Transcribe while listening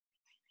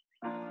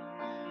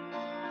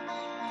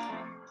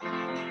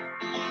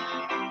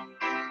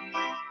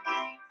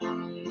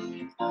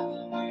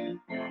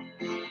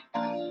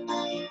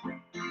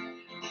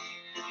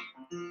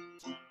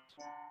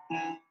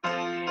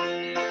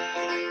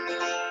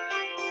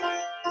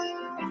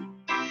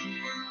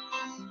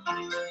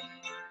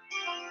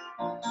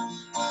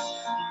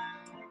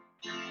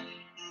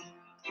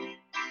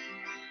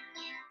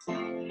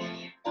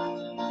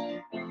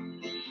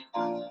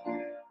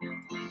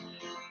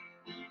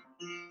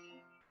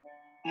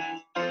Good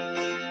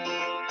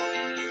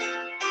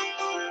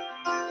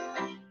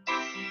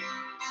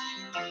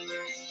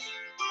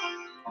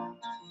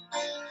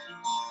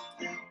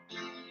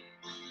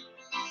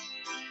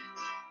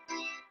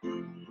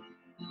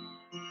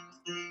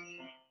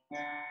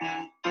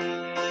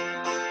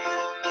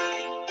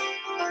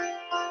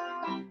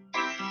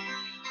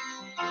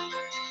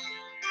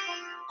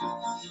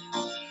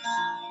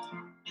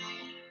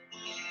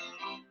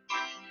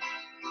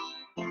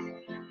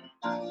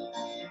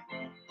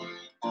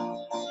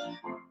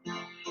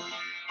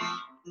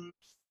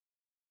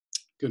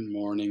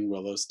morning,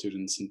 Willow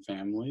students and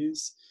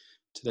families.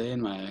 Today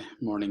in my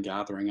morning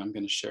gathering, I'm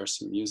going to share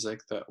some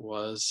music that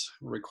was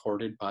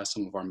recorded by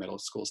some of our middle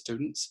school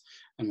students.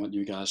 And what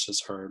you guys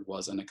just heard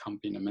was an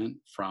accompaniment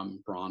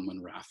from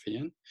Bronwyn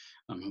Raffian,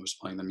 who was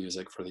playing the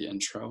music for the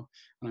intro.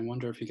 And I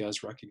wonder if you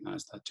guys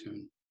recognize that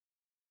tune.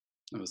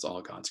 It was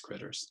All God's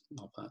Critters.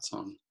 Love that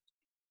song.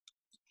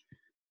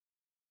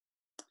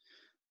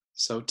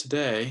 So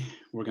today,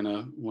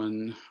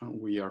 when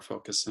we are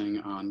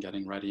focusing on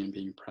getting ready and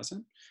being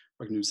present,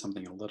 we're gonna do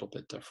something a little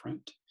bit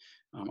different.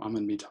 I'm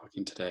gonna be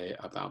talking today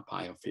about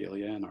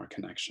biophilia and our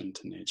connection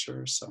to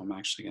nature. So I'm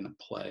actually gonna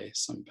play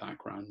some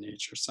background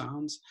nature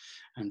sounds.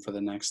 And for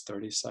the next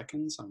 30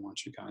 seconds, I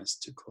want you guys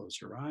to close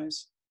your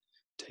eyes,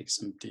 take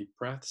some deep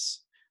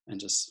breaths,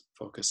 and just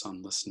focus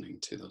on listening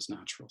to those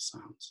natural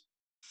sounds.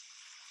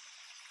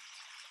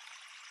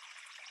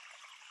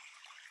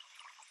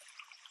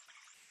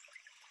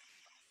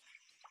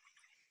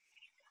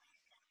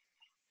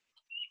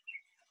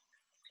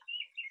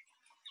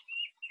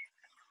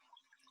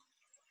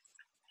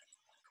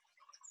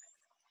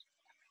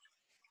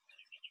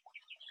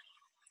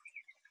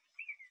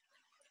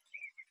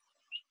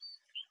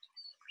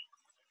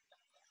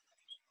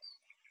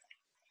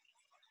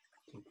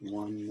 Take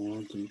one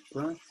more deep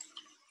breath.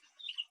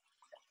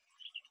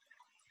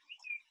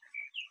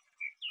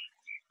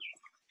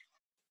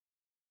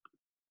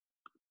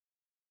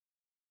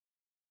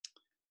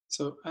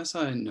 So, as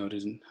I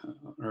noted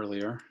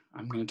earlier,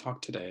 I'm going to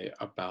talk today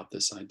about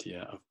this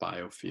idea of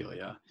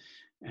biophilia.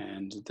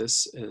 And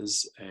this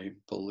is a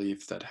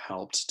belief that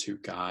helped to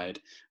guide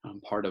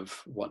part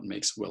of what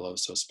makes Willow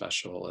so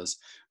special as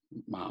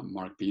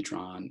Mark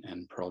Bedron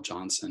and Pearl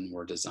Johnson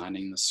were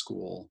designing the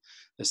school.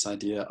 This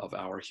idea of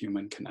our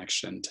human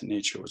connection to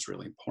nature was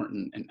really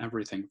important in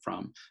everything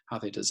from how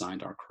they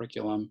designed our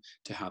curriculum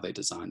to how they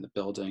designed the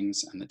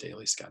buildings and the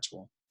daily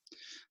schedule.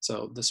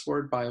 So this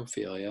word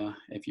biophilia,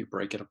 if you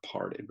break it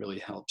apart, it really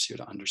helps you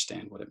to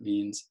understand what it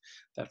means.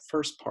 That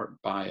first part,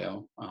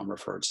 bio,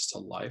 refers to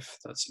life.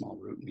 That small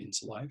root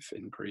means life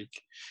in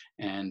Greek.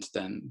 And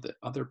then the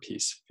other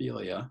piece,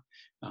 philia,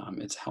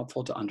 it's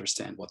helpful to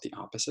understand what the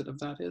opposite of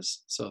that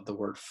is. So the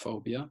word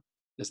phobia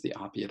is the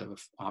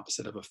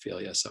opposite of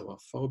aphilia. So a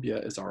phobia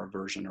is our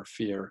aversion or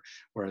fear,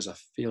 whereas a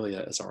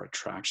philia is our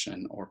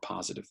attraction or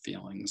positive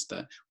feelings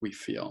that we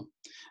feel.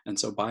 And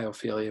so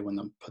biophilia, when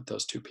they put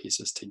those two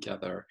pieces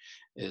together,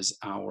 is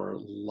our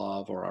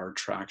love or our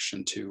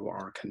attraction to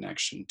our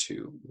connection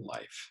to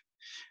life.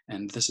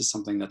 And this is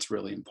something that's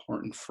really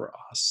important for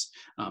us.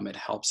 It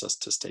helps us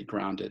to stay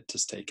grounded, to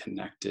stay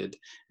connected,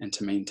 and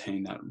to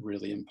maintain that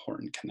really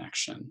important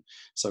connection.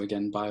 So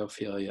again,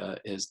 biophilia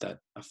is that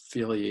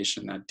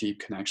affiliation, that deep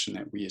connection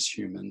that we as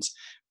humans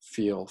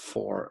feel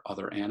for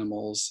other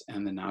animals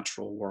and the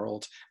natural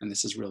world. And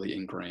this is really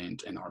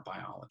ingrained in our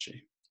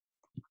biology.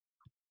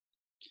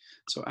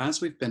 So as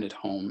we've been at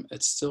home,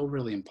 it's still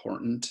really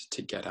important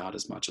to get out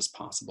as much as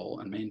possible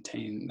and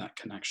maintain that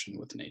connection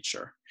with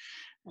nature.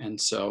 And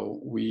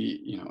so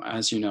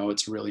as you know,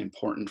 it's really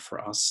important for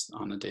us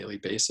on a daily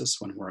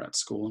basis when we're at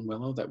school in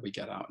Willow that we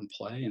get out and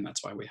play, and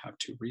that's why we have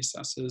 2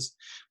 recesses.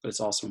 But it's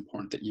also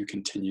important that you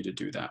continue to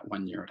do that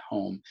when you're at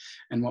home.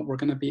 And what we're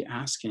going to be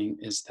asking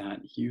is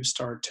that you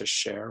start to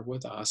share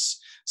with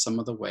us some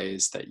of the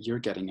ways that you're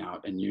getting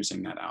out and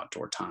using that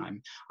outdoor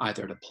time,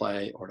 either to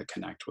play or to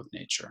connect with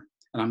nature.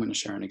 And I'm going to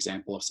share an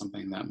example of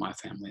something that my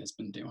family has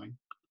been doing.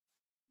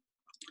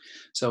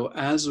 So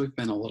as we've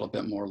been a little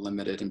bit more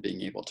limited in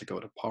being able to go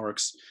to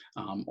parks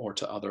or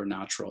to other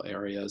natural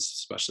areas,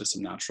 especially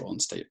some natural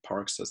and state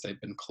parks as they've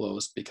been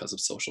closed because of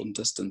social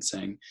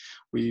distancing,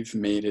 we've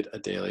made it a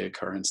daily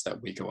occurrence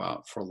that we go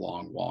out for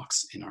long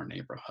walks in our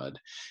neighborhood.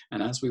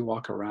 And as we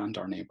walk around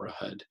our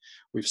neighborhood,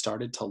 we've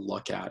started to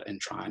look at and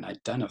try and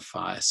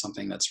identify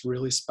something that's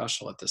really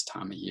special at this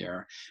time of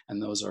year.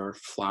 And those are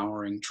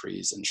flowering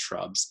trees and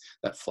shrubs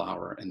that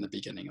flower in the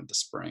beginning of the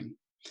spring.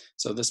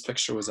 So this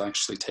picture was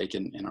actually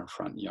taken in our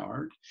front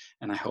yard,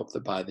 and I hope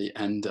that by the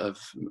end of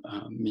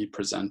me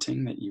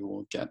presenting that you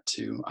will get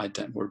to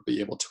or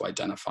be able to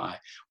identify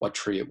what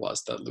tree it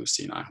was that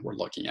Lucy and I were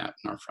looking at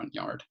in our front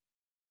yard.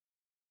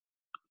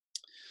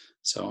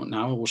 So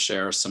now we'll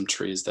share some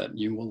trees that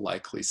you will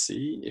likely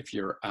see if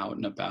you're out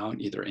and about,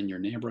 either in your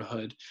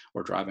neighborhood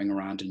or driving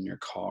around in your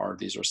car.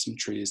 These are some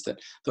trees that,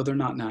 though they're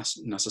not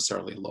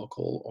necessarily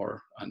local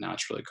or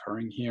naturally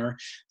occurring here,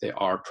 they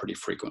are pretty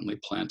frequently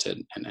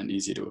planted and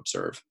easy to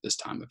observe this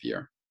time of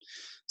year.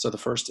 So the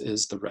first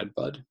is the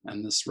redbud,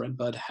 and this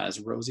redbud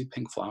has rosy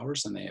pink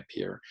flowers, and they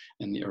appear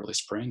in the early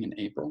spring in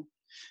April.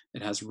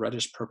 It has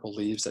reddish purple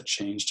leaves that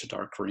change to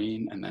dark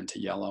green and then to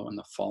yellow in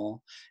the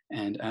fall.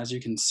 And as you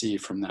can see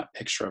from that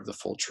picture of the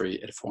full tree,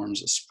 it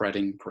forms a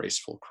spreading,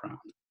 graceful crown.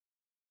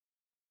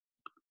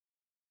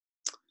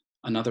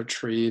 Another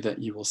tree that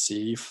you will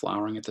see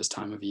flowering at this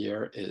time of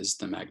year is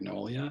the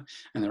magnolia,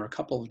 and there are a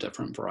couple of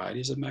different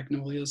varieties of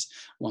magnolias.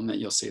 One that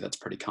you'll see that's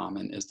pretty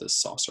common is the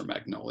saucer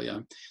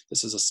magnolia.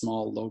 This is a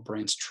small,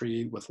 low-branched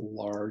tree with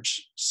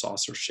large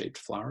saucer-shaped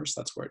flowers.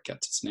 That's where it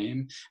gets its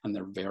name, and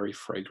they're very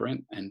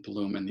fragrant and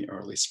bloom in the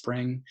early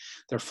spring.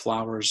 Their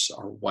flowers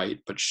are white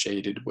but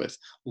shaded with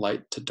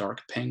light to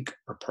dark pink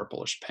or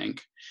purplish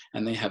pink,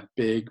 and they have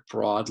big,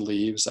 broad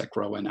leaves that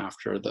grow in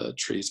after the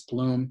trees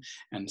bloom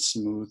and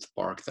smooth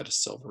bark that is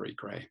silvery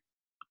gray.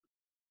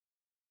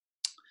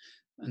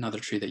 Another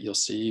tree that you'll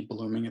see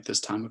blooming at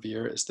this time of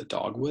year is the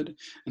dogwood.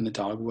 And the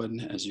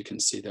dogwood, as you can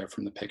see there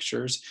from the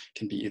pictures,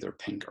 can be either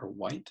pink or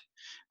white.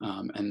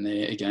 And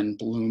they, again,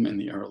 bloom in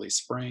the early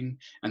spring,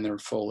 and their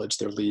foliage,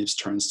 their leaves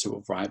turns to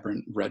a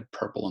vibrant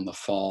red-purple in the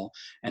fall,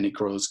 and it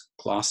grows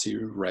glossy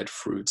red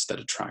fruits that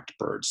attract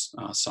birds,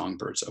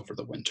 songbirds over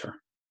the winter.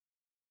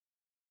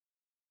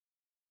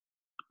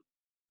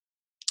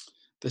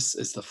 This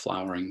is the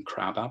flowering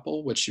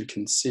crabapple, which you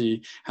can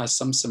see has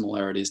some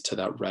similarities to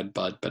that red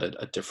bud, but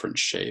a different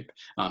shape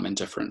and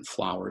different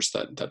flowers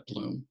that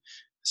bloom.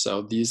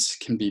 So these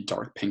can be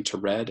dark pink to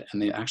red,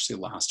 and they actually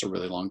last a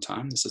really long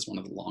time. This is one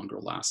of the longer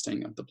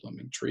lasting of the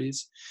blooming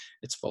trees.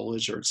 Its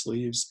foliage or its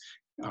leaves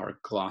are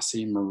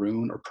glossy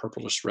maroon or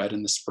purplish red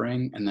in the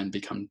spring, and then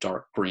become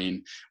dark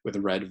green with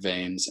red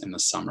veins in the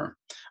summer,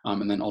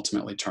 and then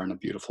ultimately turn a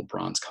beautiful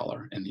bronze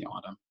color in the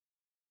autumn.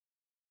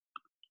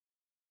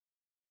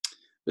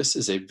 This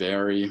is a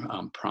very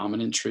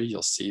prominent tree.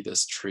 You'll see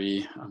this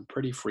tree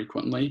pretty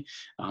frequently,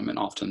 and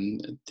often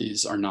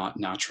these are not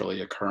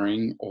naturally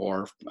occurring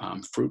or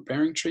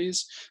fruit-bearing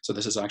trees. So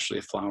this is actually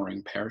a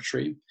flowering pear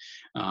tree,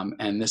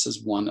 and this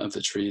is one of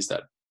the trees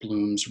that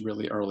blooms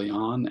really early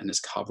on and is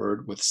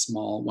covered with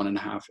small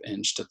 1.5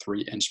 inch to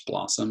 3 inch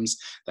blossoms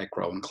that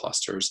grow in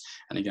clusters.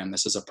 And again,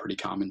 this is a pretty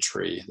common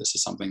tree. This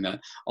is something that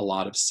a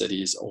lot of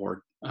cities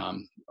or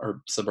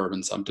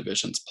suburban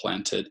subdivisions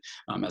planted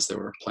as they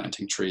were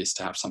planting trees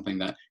to have something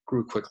that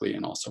grew quickly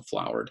and also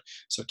flowered.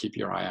 So keep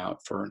your eye out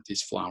for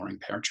these flowering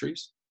pear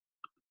trees.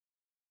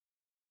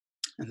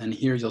 And then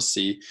here you'll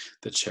see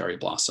the cherry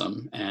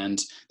blossom.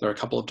 And there are a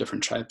couple of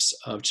different types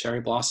of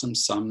cherry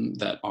blossoms, some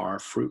that are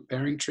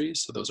fruit-bearing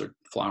trees, so those are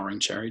flowering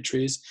cherry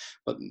trees,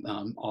 but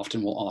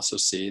often we'll also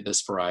see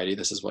this variety.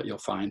 This is what you'll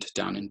find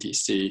down in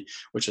DC,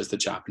 which is the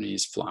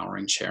Japanese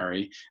flowering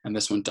cherry. And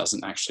this one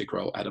doesn't actually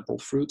grow edible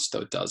fruits,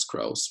 though it does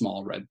grow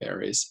small red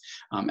berries.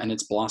 And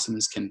its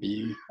blossoms can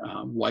be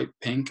white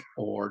pink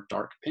or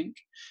dark pink.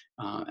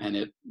 And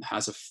it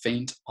has a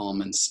faint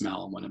almond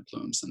smell when it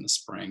blooms in the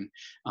spring.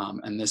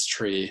 And this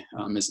tree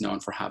is known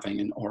for having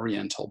an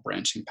oriental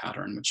branching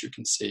pattern, which you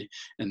can see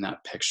in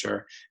that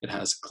picture. It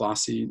has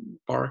glossy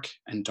bark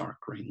and dark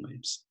green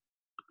leaves.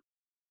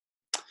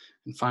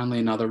 And finally,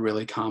 another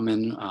really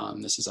common,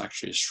 this is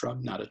actually a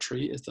shrub, not a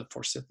tree, is the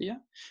forsythia.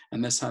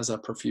 And this has a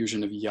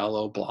profusion of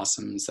yellow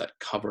blossoms that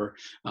cover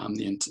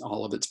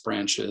all of its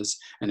branches,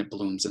 and it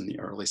blooms in the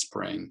early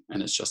spring.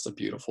 And it's just a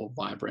beautiful,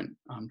 vibrant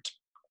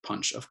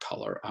punch of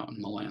color out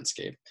in the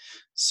landscape.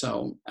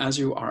 So as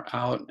you are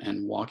out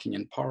and walking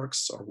in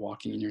parks or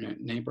walking in your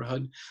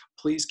neighborhood,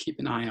 please keep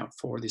an eye out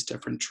for these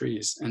different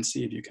trees and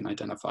see if you can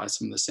identify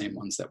some of the same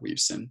ones that we've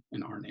seen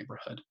in our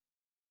neighborhood.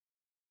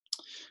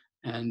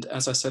 And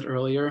as I said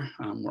earlier,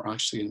 we're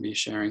actually going to be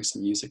sharing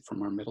some music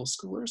from our middle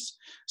schoolers.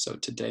 So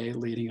today,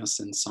 leading us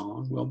in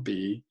song will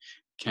be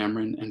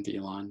Cameron and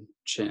Velon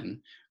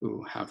Chin,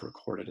 who have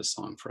recorded a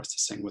song for us to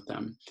sing with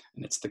them,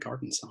 and it's the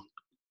Garden Song.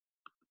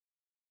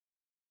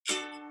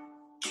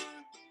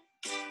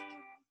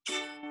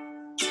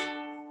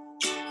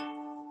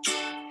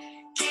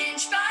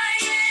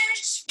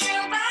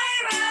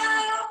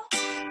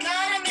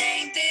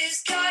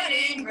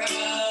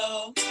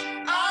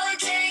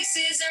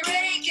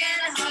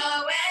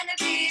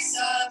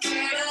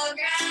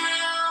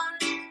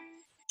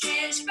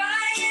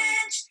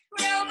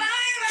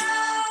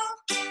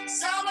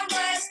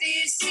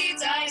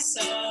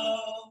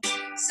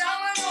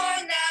 Someone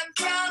warned them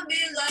from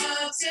below.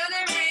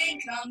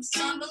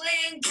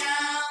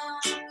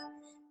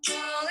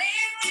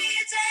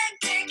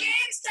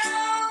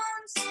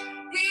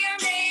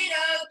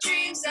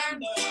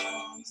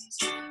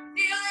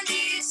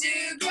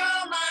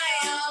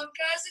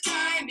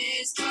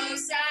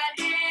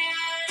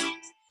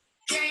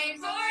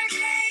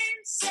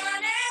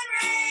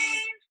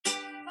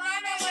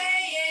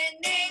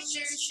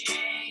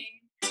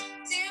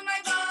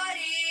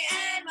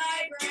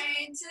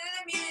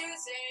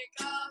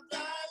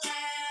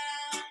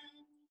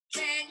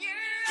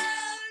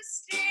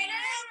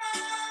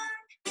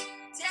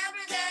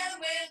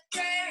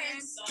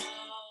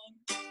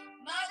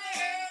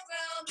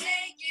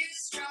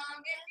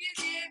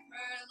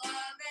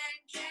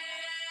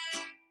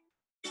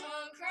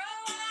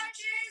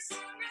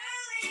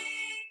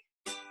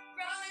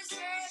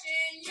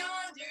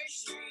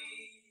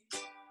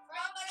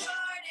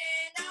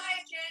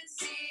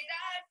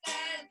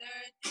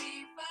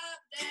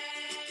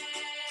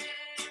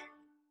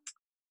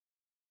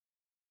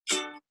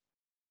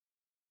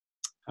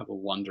 Have a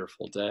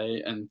wonderful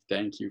day, and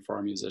thank you for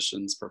our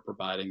musicians for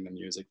providing the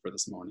music for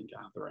this morning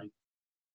gathering.